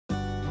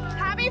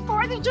Happy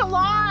 4th of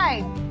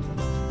July!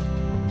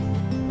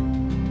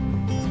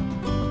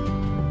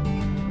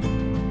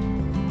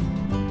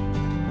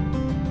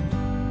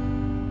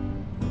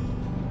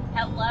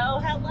 Hello,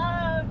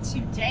 hello!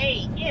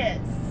 Today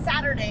is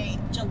Saturday,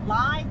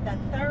 July the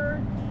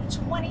 3rd,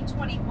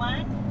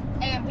 2021,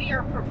 and we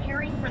are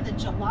preparing for the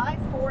July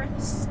 4th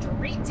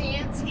street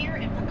dance here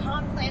in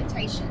Pecan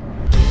Plantation.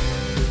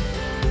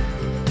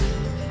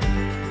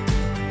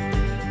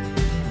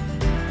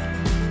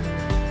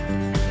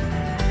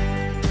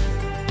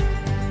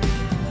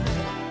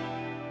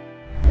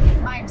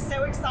 I'm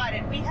so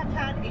excited. We have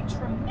had a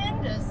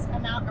tremendous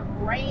amount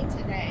of rain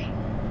today.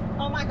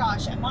 Oh my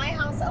gosh, at my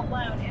house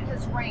alone, it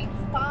has rained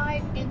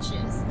 5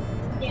 inches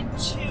in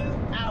 2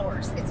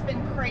 hours. It's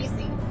been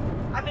crazy.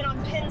 I've been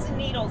on pins and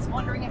needles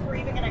wondering if we're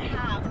even gonna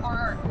have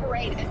our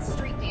parade and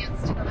street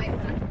dance tonight,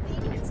 but I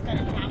think it's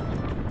gonna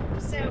happen.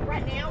 So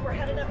right now we're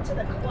headed up to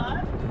the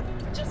club.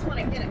 Just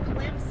wanna get a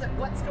glimpse of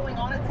what's going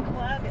on at the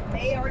club. It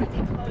may already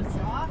be closed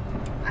off.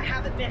 I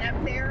haven't been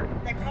up there.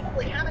 They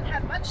probably haven't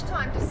had much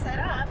time to set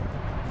up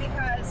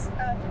because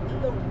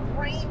of the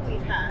rain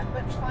we've had,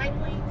 but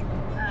finally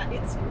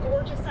it's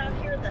gorgeous out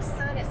here. The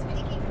sun is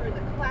peeking through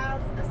the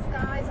clouds. The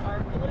skies are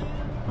blue,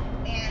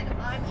 and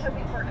I'm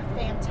hoping for a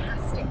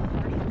fantastic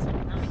party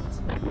tonight.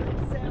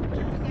 So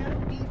here we go.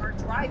 We are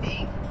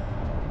driving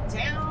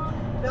down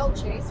Bleu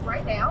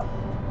right now.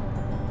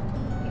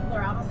 People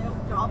are out on their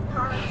golf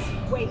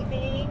carts,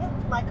 waving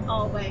like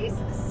always.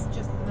 This is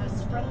just the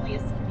most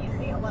friendliest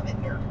community. I love it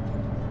here.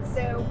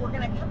 So we're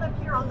going to come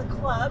up here on the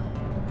club,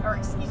 or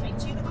excuse me,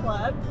 to the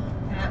club.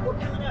 We're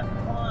coming up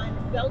on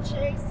Bleu,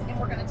 and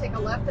we're going to take a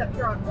left up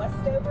here on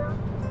Westover.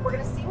 We're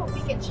going to see what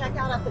we can check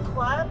out at the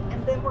club,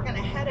 and then we're going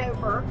to head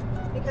over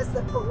because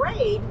the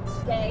parade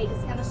today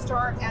is going to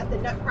start at the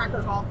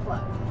Nutcracker Golf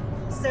Club.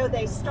 So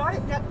they start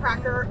at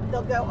Nutcracker,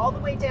 they'll go all the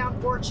way down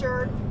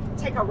Orchard,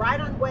 take a right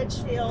on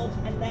Wedgefield,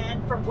 and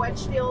then from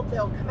Wedgefield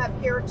they'll come up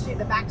here to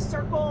the back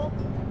circle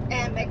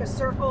and make a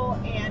circle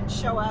and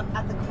show up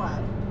at the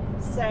club.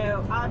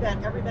 So I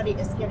bet everybody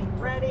is getting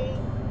ready.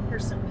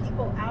 There's some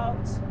people out.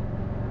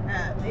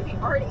 Maybe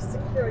already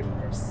secured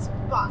their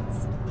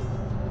spots.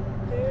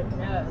 Who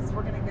knows?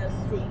 We're gonna go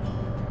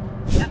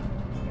see. Yep,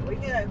 here we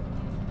go.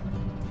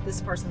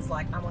 This person's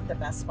like, I want the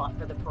best spot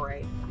for the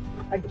parade.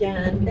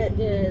 Again, it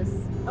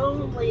is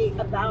only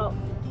about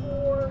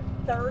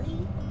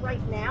 4:30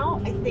 right now,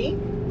 I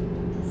think.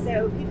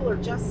 So people are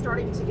just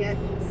starting to get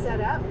set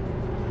up.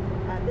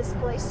 This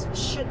place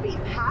should be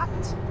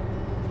packed.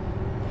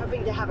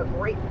 Hoping to have a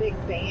great big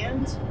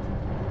band.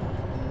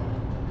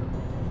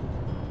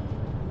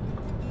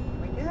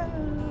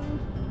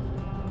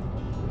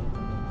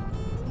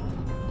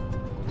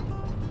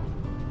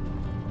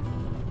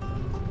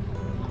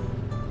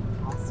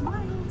 All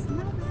smiles,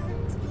 love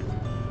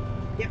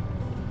it. Yep,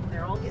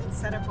 they're all getting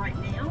set up right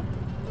now.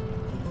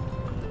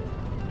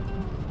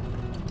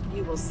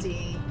 You will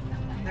see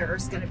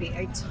there's going to be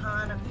a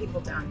ton of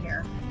people down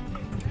here.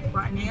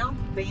 Right now,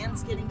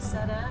 band's getting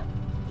set up.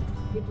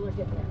 People are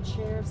getting their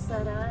chairs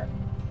set up.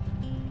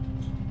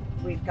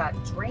 We've got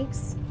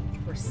drinks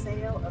for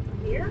sale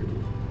over here.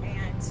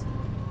 And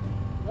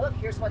look,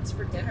 here's what's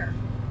for dinner.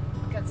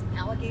 We've got some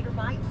alligator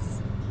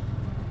bites,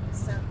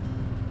 some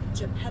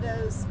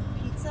Geppetto's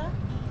pizza.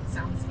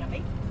 Sounds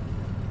yummy.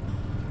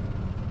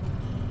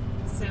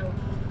 So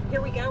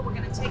here we go. We're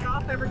going to take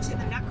off over to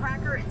the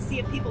Nutcracker and see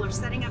if people are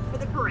setting up for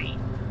the parade.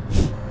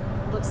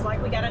 Looks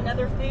like we got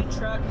another food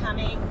truck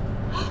coming.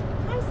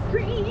 Ice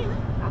cream.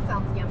 That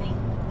sounds yummy.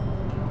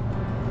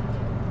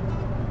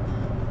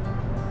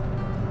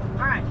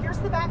 All right, here's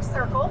the back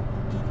circle,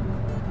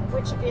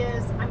 which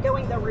is, I'm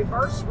going the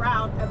reverse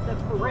route of the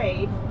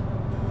parade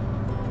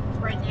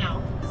right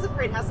now, because the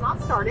parade has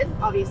not started,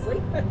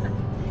 obviously.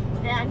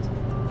 And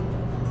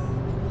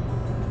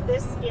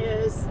this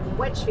is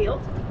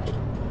Wedgefield.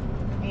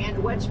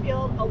 And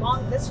Wedgefield,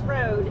 along this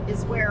road,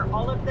 is where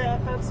all of the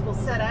folks will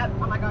set up.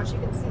 Oh my gosh, you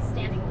can see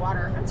standing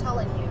water. I'm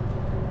telling you,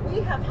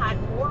 we have had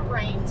more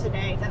rain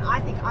today than I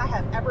think I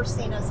have ever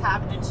seen us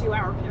have in a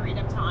 2-hour period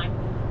of time.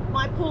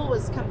 My pool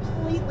was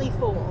completely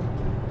full.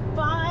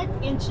 5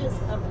 inches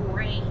of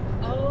rain.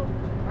 Oh,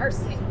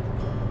 mercy.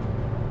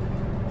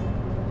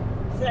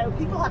 So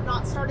people have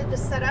not started to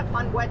set up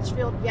on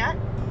Wedgefield yet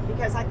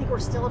because I think we're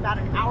still about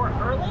an hour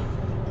early.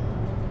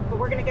 But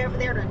we're going to go over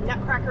there to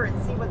Nutcracker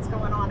and see what's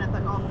going on at the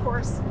golf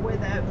course where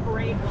the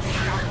parade will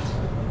start.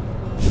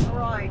 All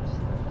right,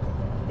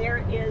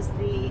 there is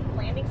the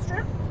landing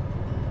strip,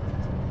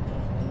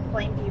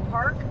 Plainview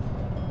Park.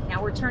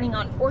 Now we're turning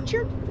on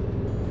Orchard,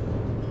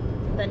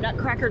 the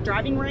Nutcracker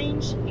driving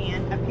range,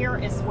 and up here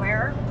is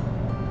where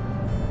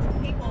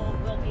people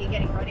will be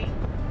getting ready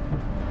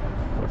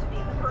to be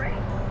in the parade.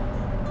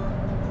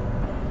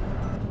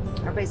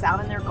 Everybody's out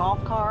in their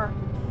golf car,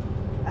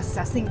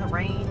 assessing the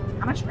rain.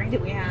 How much rain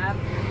did we have?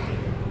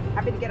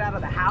 Happy to get out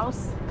of the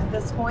house at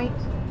this point.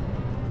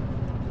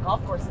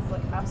 Golf courses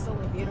look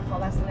absolutely beautiful.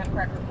 That's the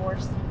Nutcracker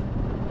course.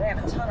 They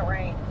have a ton of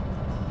rain.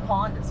 The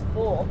pond is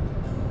full.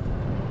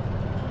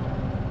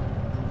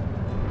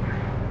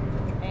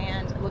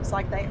 And looks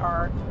like they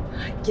are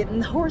getting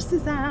the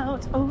horses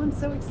out. Oh, I'm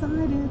so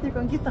excited. They're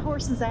going to get the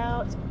horses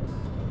out.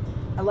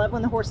 I love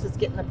when the horses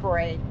get in the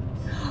parade.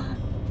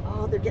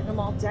 Oh, they're getting them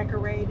all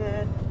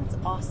decorated. That's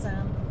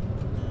awesome.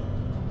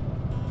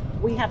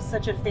 We have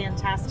such a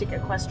fantastic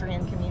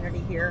equestrian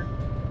community here.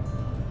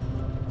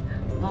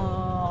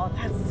 Oh,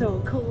 that's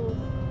so cool.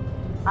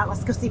 All right,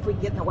 let's go see if we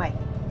can get in the way.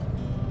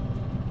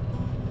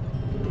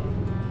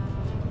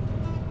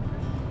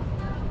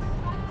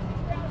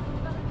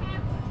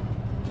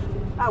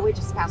 Oh, we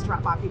just passed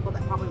right by people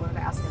that probably wanted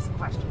to ask us a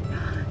question.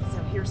 So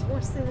here's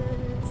horses.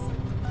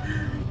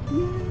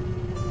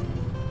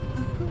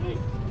 Yay!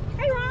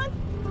 Hey, Ron!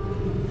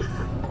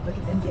 Look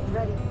at them getting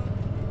ready.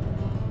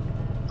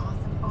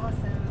 Awesome,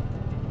 awesome.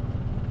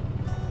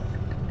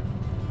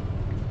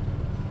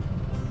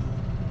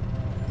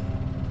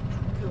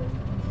 Cool.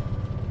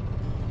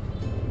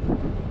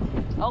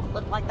 Oh,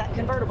 looked like that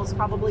convertible's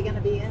probably going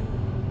to be in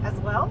as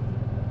well.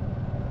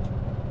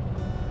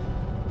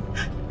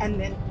 And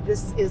then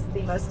this is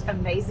the most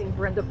amazing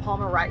Brenda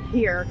Palmer right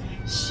here.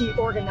 She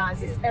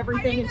organizes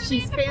everything and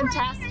she's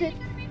fantastic.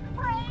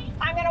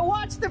 I'm gonna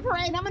watch the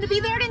parade. I'm gonna be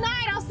there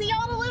tonight. I'll see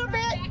y'all in a little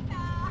bit.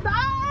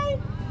 Bye.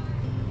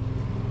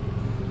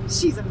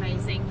 She's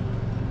amazing.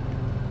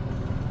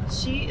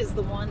 She is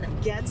the one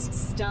that gets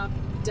stuff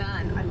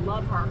done. I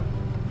love her.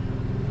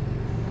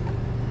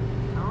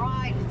 All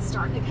right, it's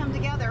starting to come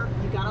together.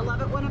 You gotta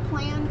love it when a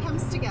plan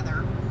comes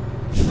together.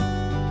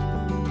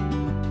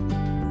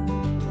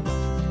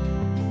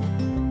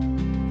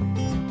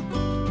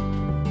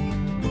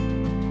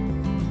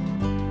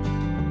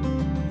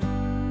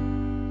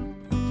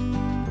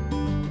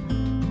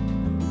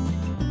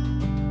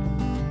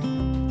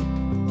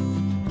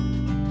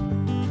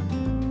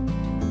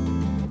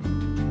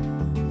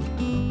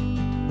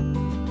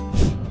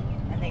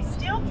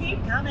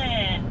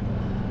 Coming.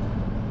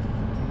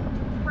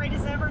 Parade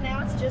is over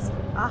now. It's just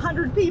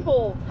 100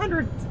 people,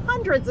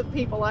 hundreds of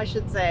people, I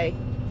should say,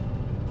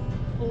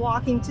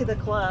 flocking to the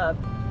club.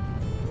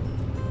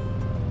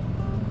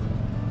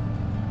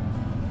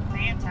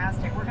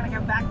 Fantastic. We're going to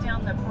go back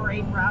down the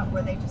parade route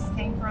where they just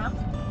came from.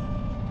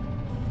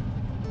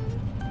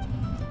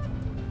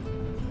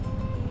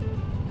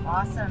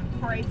 Awesome.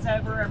 Parade's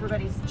over.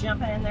 Everybody's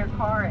jumping in their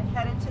car and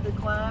headed to the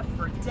club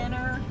for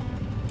dinner,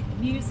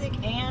 music,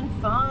 and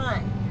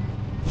fun.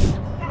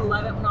 I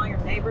love it when all your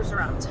neighbors are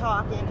out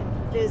talking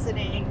and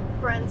visiting,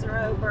 friends are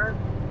over.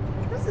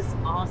 This is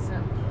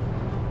awesome.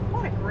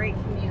 What a great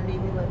community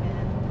we live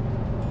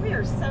in. We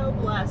are so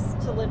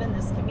blessed to live in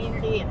this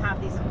community and have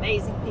these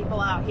amazing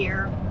people out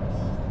here.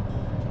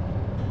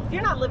 If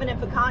you're not living in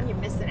Pecan, you're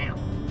missing out.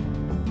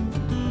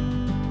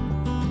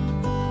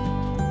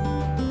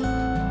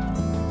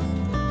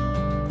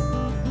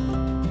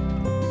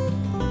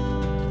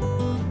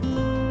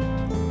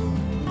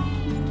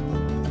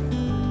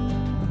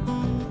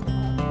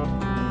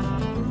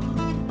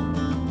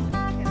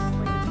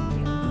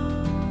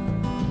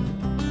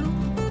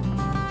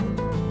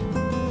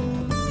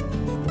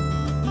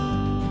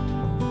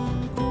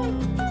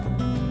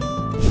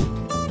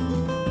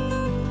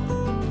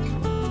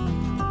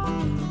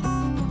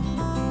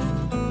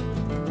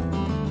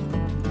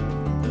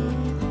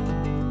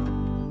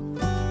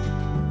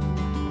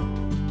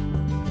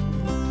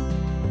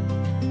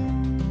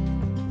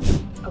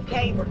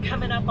 Okay, we're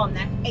coming up on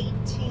that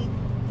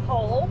 18th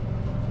hole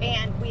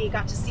and we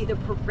got to see the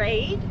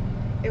parade.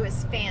 It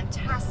was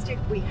fantastic.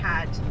 We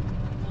had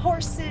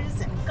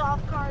horses and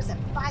golf cars and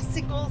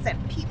bicycles and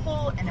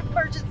people and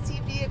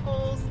emergency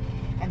vehicles,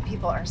 and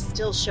people are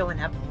still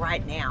showing up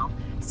right now.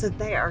 So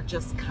they are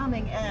just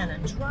coming in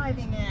and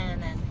driving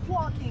in and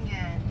walking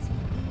in.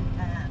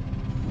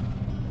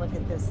 Look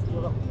at this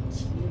little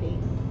cutie.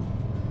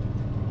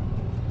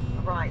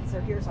 All right, so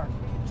here's our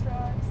food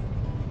trucks.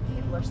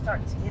 People are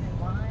starting to get in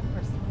line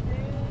for some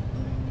food.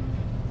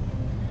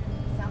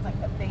 Sounds like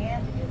the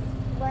band is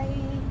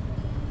playing.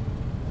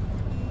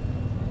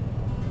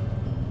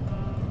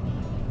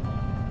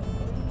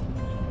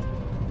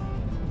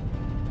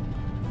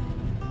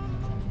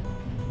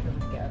 Here we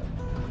go.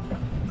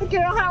 Hey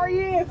girl, how are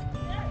you? Good.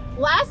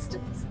 Last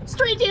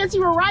street dance,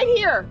 you were right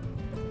here.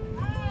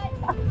 Hi.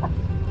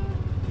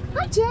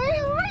 Hi Jay,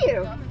 how are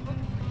you?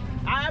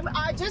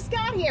 I just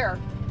got here.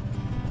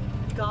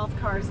 Golf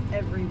cars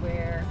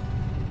everywhere.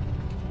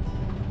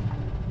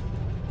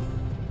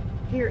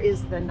 Here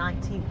is the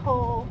 19th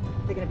hole.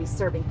 They're going to be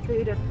serving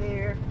food up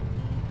there.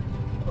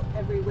 People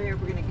everywhere.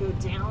 We're going to go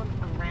down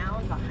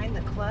around behind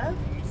the club.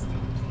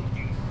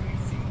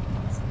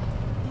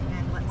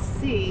 And let's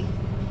see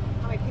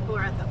how many people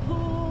are at the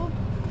pool.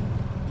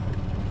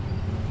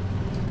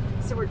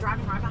 So we're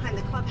driving right behind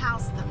the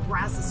clubhouse. The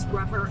Brazos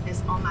Rubber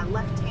is on my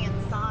left-hand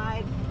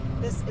side.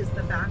 This is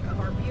the back of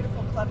our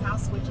beautiful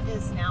clubhouse, which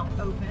is now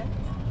open.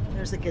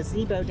 There's a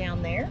gazebo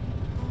down there.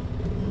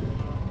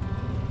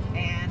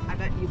 And I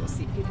bet you will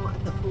see people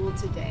at the pool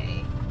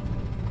today.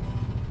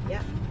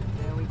 Yep,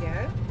 there we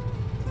go.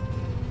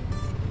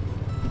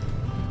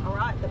 All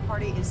right, the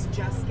party is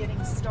just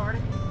getting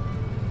started.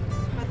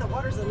 But the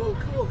water's a little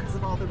cool because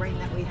of all the rain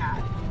that we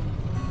had.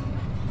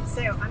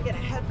 So I'm gonna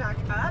head back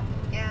up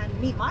and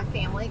meet my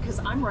family because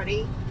I'm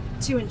ready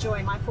to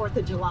enjoy my 4th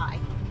of July.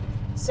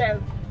 So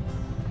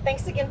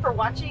thanks again for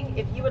watching.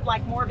 If you would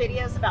like more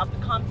videos about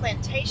Pecan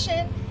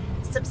Plantation,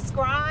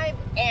 subscribe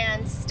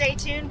and stay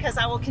tuned because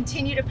I will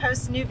continue to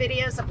post new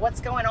videos of what's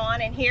going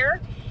on in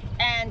here.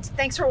 And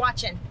thanks for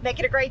watching. Make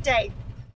it a great day.